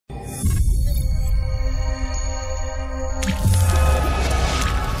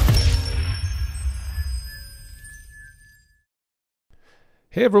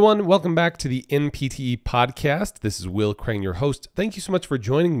Hey everyone, welcome back to the NPTE podcast. This is Will Crane, your host. Thank you so much for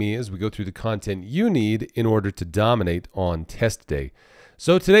joining me as we go through the content you need in order to dominate on test day.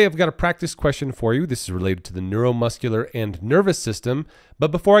 So today I've got a practice question for you. This is related to the neuromuscular and nervous system.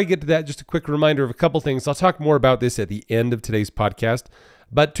 But before I get to that, just a quick reminder of a couple things. I'll talk more about this at the end of today's podcast.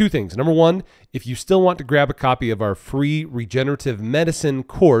 But two things. Number one, if you still want to grab a copy of our free regenerative medicine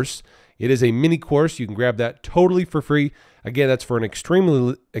course, it is a mini course. You can grab that totally for free. Again, that's for an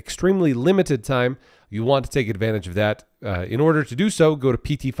extremely limited time. You want to take advantage of that. In order to do so, go to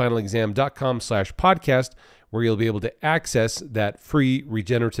ptfinalexam.com/podcast, where you'll be able to access that free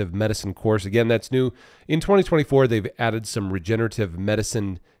regenerative medicine course. Again, that's new. In 2024, they've added some regenerative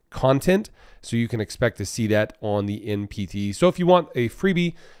medicine content, so you can expect to see that on the NPTE. So if you want a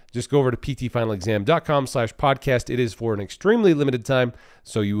freebie, just go over to ptfinalexam.com/podcast. It is for an extremely limited time,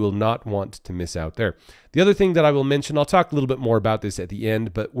 so you will not want to miss out there. The other thing that I will mention, I'll talk a little bit more about this at the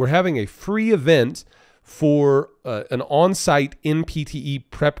end, but we're having a free event for an on-site NPTE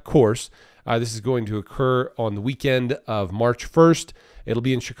prep course. This is going to occur on the weekend of March 1st. It'll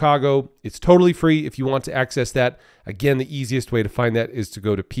be in Chicago. It's totally free if you want to access that. Again, the easiest way to find that is to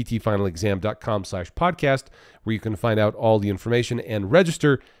go to ptfinalexam.com/podcast, where you can find out all the information and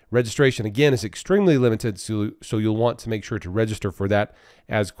register. Registration, again, is extremely limited, so you'll want to make sure to register for that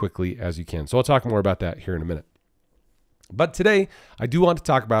as quickly as you can. So I'll talk more about that here in a minute. But today, I do want to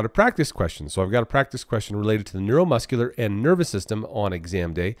talk about a practice question. So I've got a practice question related to the neuromuscular and nervous system on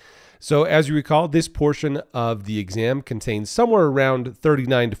exam day. So as you recall, this portion of the exam contains somewhere around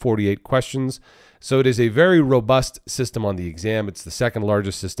 39 to 48 questions. So it is a very robust system on the exam. It's the second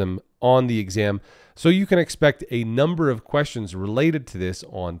largest system on the exam. So you can expect a number of questions related to this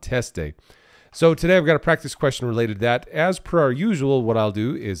on test day. So today I've got a practice question related to that. As per our usual, what I'll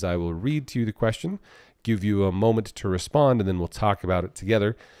do is I will read to you the question, give you a moment to respond, and then we'll talk about it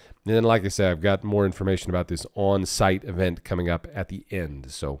together. And then, like I said, I've got more information about this on-site event coming up at the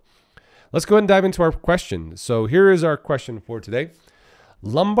end. So let's go ahead and dive into our question. So here is our question for today.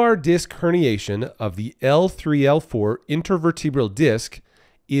 Lumbar disc herniation of the L3-L4 intervertebral disc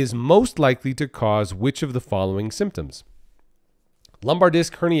is most likely to cause which of the following symptoms? Lumbar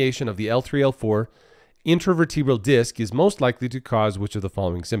disc herniation of the L3-L4 intervertebral disc is most likely to cause which of the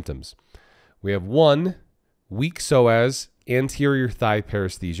following symptoms? We have 1, weak psoas, anterior thigh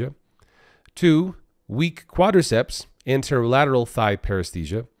paresthesia. 2, weak quadriceps, anterolateral thigh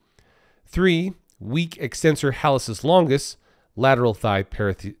paresthesia. 3, weak extensor hallucis longus, lateral thigh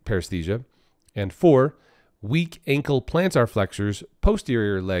paresthesia. And 4, weak ankle plantar flexors,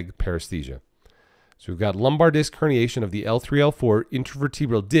 posterior leg paresthesia. So we've got lumbar disc herniation of the L3-L4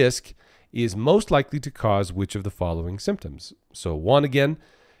 intervertebral disc is most likely to cause which of the following symptoms? So 1 again,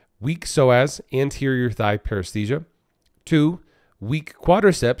 weak psoas, anterior thigh paresthesia. 2, weak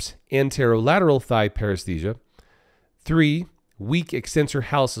quadriceps, anterolateral thigh paresthesia. 3, weak extensor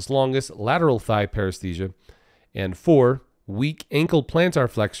hallucis longus, lateral thigh paresthesia. And 4, weak ankle plantar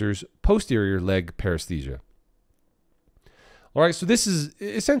flexors, posterior leg paresthesia. All right, so this is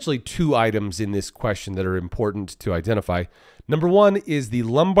essentially 2 items in this question that are important to identify. Number 1 is the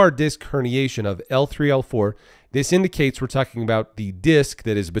lumbar disc herniation of L3-L4. This indicates we're talking about the disc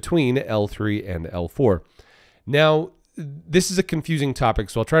that is between L3 and L4. Now, this is a confusing topic,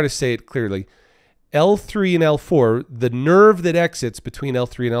 so I'll try to say it clearly. L3 and L4, the nerve that exits between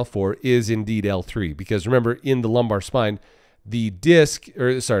L3 and L4 is indeed L3, because remember, in the lumbar spine, the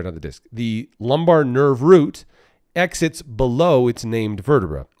lumbar nerve root exits below its named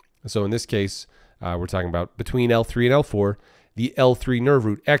vertebra. So in this case, we're talking about between L3 and L4, the L3 nerve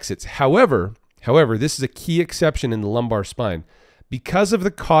root exits. However, this is a key exception in the lumbar spine. Because of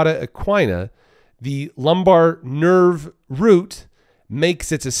the cauda equina, the lumbar nerve root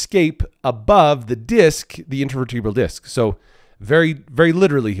makes its escape above the disc, the intervertebral disc. So very, very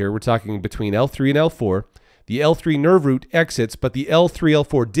literally here, we're talking between L3 and L4. The L3 nerve root exits, but the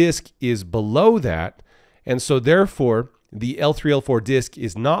L3-L4 disc is below that. And so therefore, the L3-L4 disc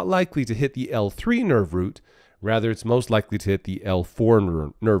is not likely to hit the L3 nerve root. Rather, it's most likely to hit the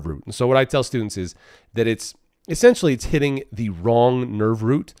L4 nerve root. And so what I tell students is that it's hitting the wrong nerve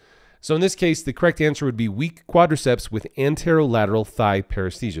root. So in this case, the correct answer would be weak quadriceps with anterolateral thigh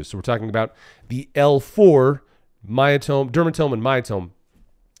paresthesia. So we're talking about the L4 dermatome and myotome.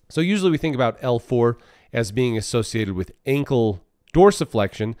 So usually we think about L4 as being associated with ankle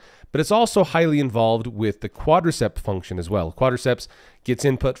dorsiflexion, but it's also highly involved with the quadricep function as well. Quadriceps gets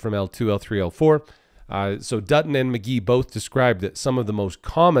input from L2, L3, L4. So Dutton and McGee both described that some of the most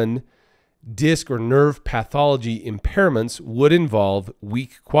common disc or nerve pathology impairments would involve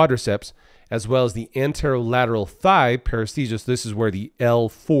weak quadriceps as well as the anterolateral thigh paresthesia. So this is where the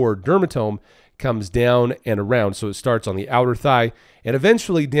L4 dermatome comes down and around. So it starts on the outer thigh and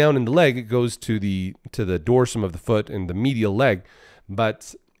eventually down in the leg. It goes to the dorsum of the foot and the medial leg,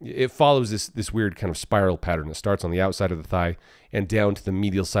 but it follows this weird kind of spiral pattern that starts on the outside of the thigh and down to the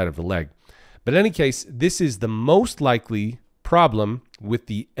medial side of the leg. But in any case, this is the most likely problem with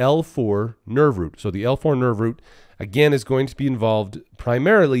the L4 nerve root. So the L4 nerve root, again, is going to be involved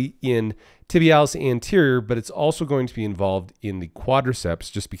primarily in tibialis anterior, but it's also going to be involved in the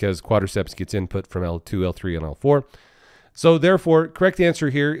quadriceps, just because quadriceps gets input from L2, L3, and L4. So therefore, correct answer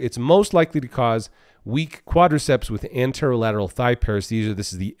here, it's most likely to cause weak quadriceps with anterolateral thigh paresthesia.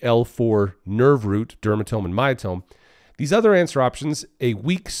 This is the L4 nerve root, dermatome and myotome. These other answer options, a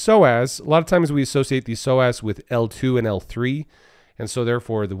weak psoas, a lot of times we associate the psoas with L2 and L3, and so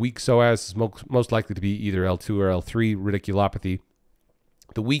therefore the weak psoas is most likely to be either L2 or L3 radiculopathy.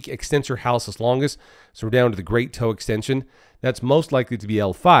 The weak extensor hallucis longus, so we're down to the great toe extension, that's most likely to be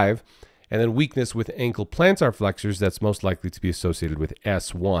L5, and then weakness with ankle plantar flexors, that's most likely to be associated with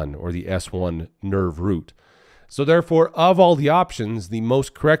S1 or the S1 nerve root. So therefore, of all the options, the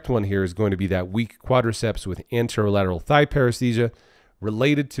most correct one here is going to be that weak quadriceps with anterolateral thigh paresthesia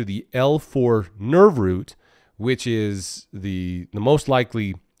related to the L4 nerve root, which is the most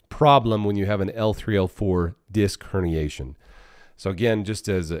likely problem when you have an L3, L4 disc herniation. So again, just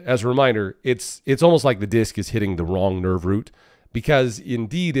as a reminder, it's almost like the disc is hitting the wrong nerve root, because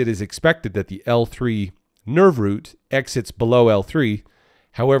indeed it is expected that the L3 nerve root exits below L3.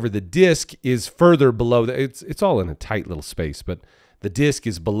 However, the disc is further below. It's all in a tight little space, but the disc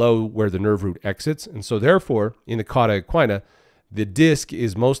is below where the nerve root exits. And so therefore, in the cauda equina, the disc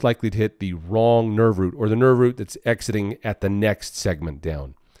is most likely to hit the wrong nerve root, or the nerve root that's exiting at the next segment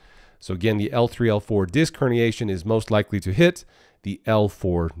down. So again, the L3, L4 disc herniation is most likely to hit the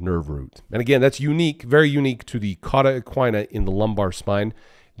L4 nerve root. And again, that's unique, very unique to the cauda equina in the lumbar spine.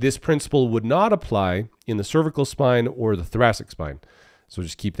 This principle would not apply in the cervical spine or the thoracic spine. So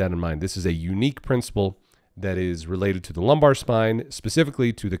just keep that in mind. This is a unique principle that is related to the lumbar spine,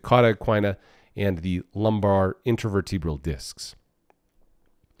 specifically to the cauda equina and the lumbar intervertebral discs.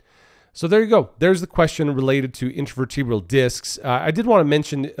 So there you go. There's the question related to intervertebral discs. I did want to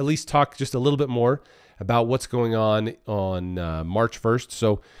mention, at least talk just a little bit more about what's going on March 1st.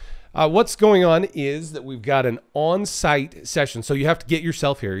 So what's going on is that we've got an on-site session. So you have to get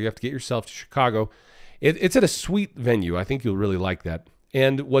yourself here. You have to get yourself to Chicago. It's at a sweet venue. I think you'll really like that.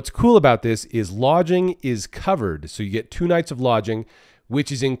 And what's cool about this is lodging is covered. So you get 2 nights of lodging,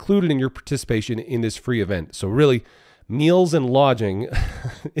 which is included in your participation in this free event. So really, meals and lodging,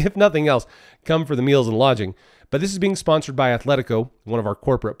 if nothing else, come for the meals and lodging. But this is being sponsored by Athletico, one of our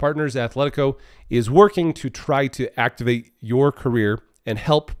corporate partners. Athletico is working to try to activate your career and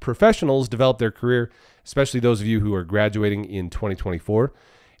help professionals develop their career, especially those of you who are graduating in 2024.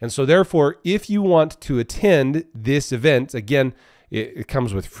 And so therefore, if you want to attend this event, again, it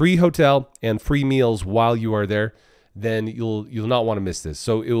comes with free hotel and free meals while you are there, then you'll not want to miss this.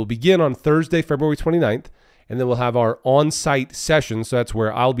 So it will begin on Thursday, February 29th, and then we'll have our on-site session. So that's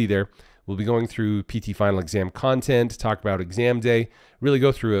where I'll be there. We'll be going through PT final exam content, talk about exam day, really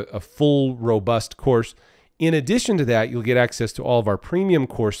go through a full, robust course. In addition to that, you'll get access to all of our premium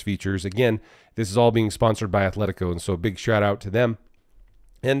course features. Again, this is all being sponsored by Athletico, and so a big shout out to them.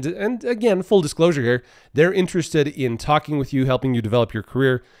 And again, full disclosure here, they're interested in talking with you, helping you develop your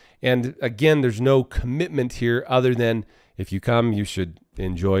career. And again, there's no commitment here other than if you come, you should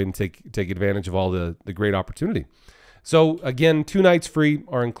enjoy and take advantage of all the great opportunity. So again, 2 nights free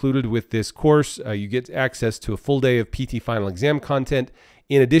are included with this course. You get access to a full day of PT final exam content,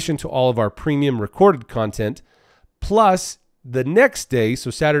 in addition to all of our premium recorded content. Plus, the next day, so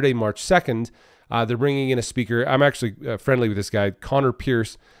Saturday, March 2nd, they're bringing in a speaker. I'm actually friendly with this guy, Connor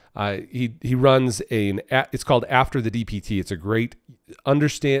Pierce. He runs it's called After the DPT.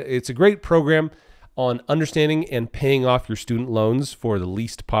 It's a great program on understanding and paying off your student loans for the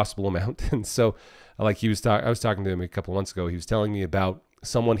least possible amount. And so, like I was talking to him a couple of months ago. He was telling me about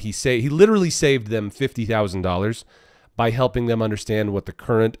someone he literally saved them $50,000 by helping them understand what the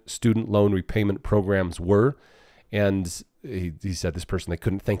current student loan repayment programs were. And he said this person, they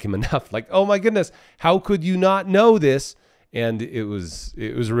couldn't thank him enough. Like, oh my goodness, how could you not know this? And it was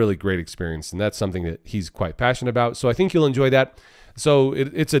a really great experience. And that's something that he's quite passionate about. So I think you'll enjoy that. So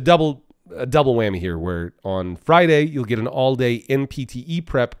it's a double whammy here, where on Friday, you'll get an all-day NPTE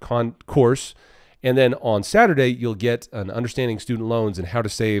prep course. And then on Saturday, you'll get an understanding student loans and how to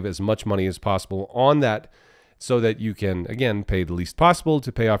save as much money as possible on that, so that you can, again, pay the least possible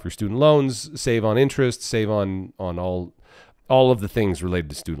to pay off your student loans, save on interest, save on all all of the things related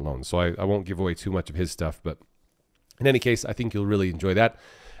to student loans. So I won't give away too much of his stuff, but in any case, I think you'll really enjoy that.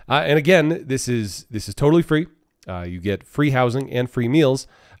 And again, this is totally free. You get free housing and free meals.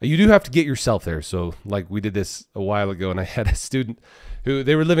 You do have to get yourself there. So like we did this a while ago, and I had a student who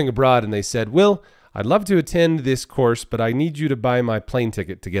they were living abroad, and they said, "Will, I'd love to attend this course, but I need you to buy my plane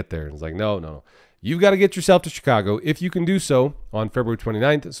ticket to get there." And it's like, no. You've got to get yourself to Chicago. If you can do so on February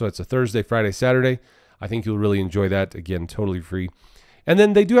 29th, so it's a Thursday, Friday, Saturday, I think you'll really enjoy that. Again, totally free. And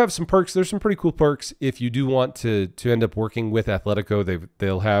then they do have some perks. There's some pretty cool perks if you do want to end up working with Athletico.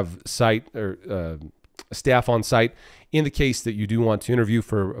 They'll have site or staff on site in the case that you do want to interview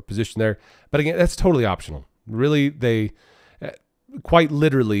for a position there. But again, that's totally optional. Really, they quite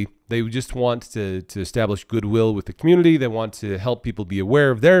literally, they just want to establish goodwill with the community. They want to help people be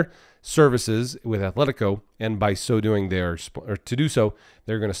aware of their services with Athletico, and by so doing, they're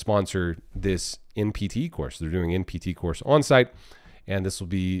going to sponsor this NPTE course. They're doing NPTE course on site, and this will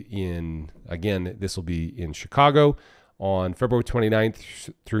be in Chicago on February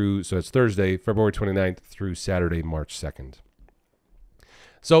 29th through, so it's Thursday, February 29th through Saturday, March 2nd.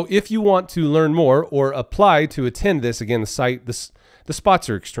 So if you want to learn more or apply to attend this, again, the spots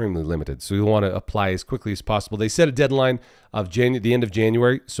are extremely limited, so you'll want to apply as quickly as possible. They set a deadline of the end of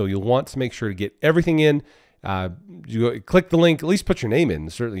January, so you'll want to make sure to get everything in. You click the link, at least put your name in.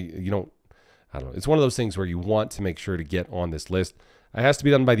 Certainly, I don't know. It's one of those things where you want to make sure to get on this list. It has to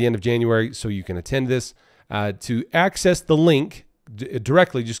be done by the end of January so you can attend this. To access the link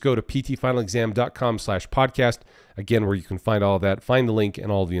directly, just go to ptfinalexam.com/podcast, again, where you can find all of that, find the link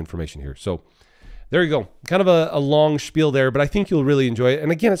and all the information here. So there you go. Kind of a long spiel there, but I think you'll really enjoy it. And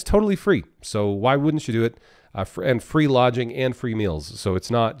again, it's totally free. So why wouldn't you do it? And free lodging and free meals. So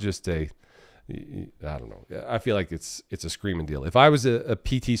it's not just I don't know. I feel like it's a screaming deal. If I was a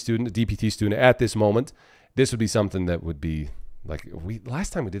PT student, a DPT student at this moment, this would be something that would be like,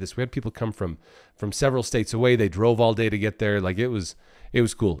 last time we did this, we had people come from several states away. They drove all day to get there. Like it was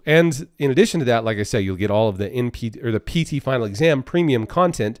cool. And in addition to that, like I say, you'll get all of the the PT Final Exam Premium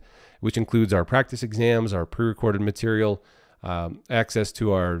content, which includes our practice exams, our pre-recorded material, access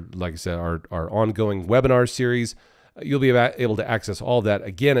to our, like I said, our ongoing webinar series. You'll be able to access all of that,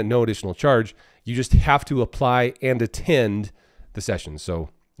 again, at no additional charge. You just have to apply and attend the session. So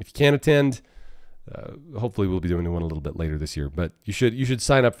if you can't attend, hopefully we'll be doing one a little bit later this year, but you should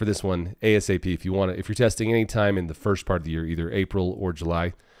sign up for this one ASAP if you want to. If you're testing any time in the first part of the year, either April or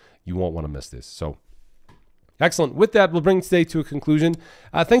July, you won't want to miss this. So excellent. With that, we'll bring today to a conclusion.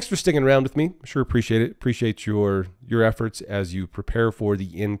 Thanks for sticking around with me. Sure appreciate it. Appreciate your efforts as you prepare for the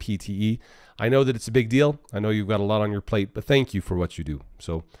NPTE. I know that it's a big deal. I know you've got a lot on your plate, but thank you for what you do.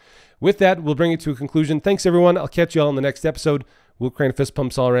 So with that, we'll bring it to a conclusion. Thanks, everyone. I'll catch you all in the next episode. Will Crane fist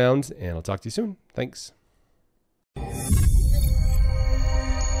pumps all around, and I'll talk to you soon. Thanks.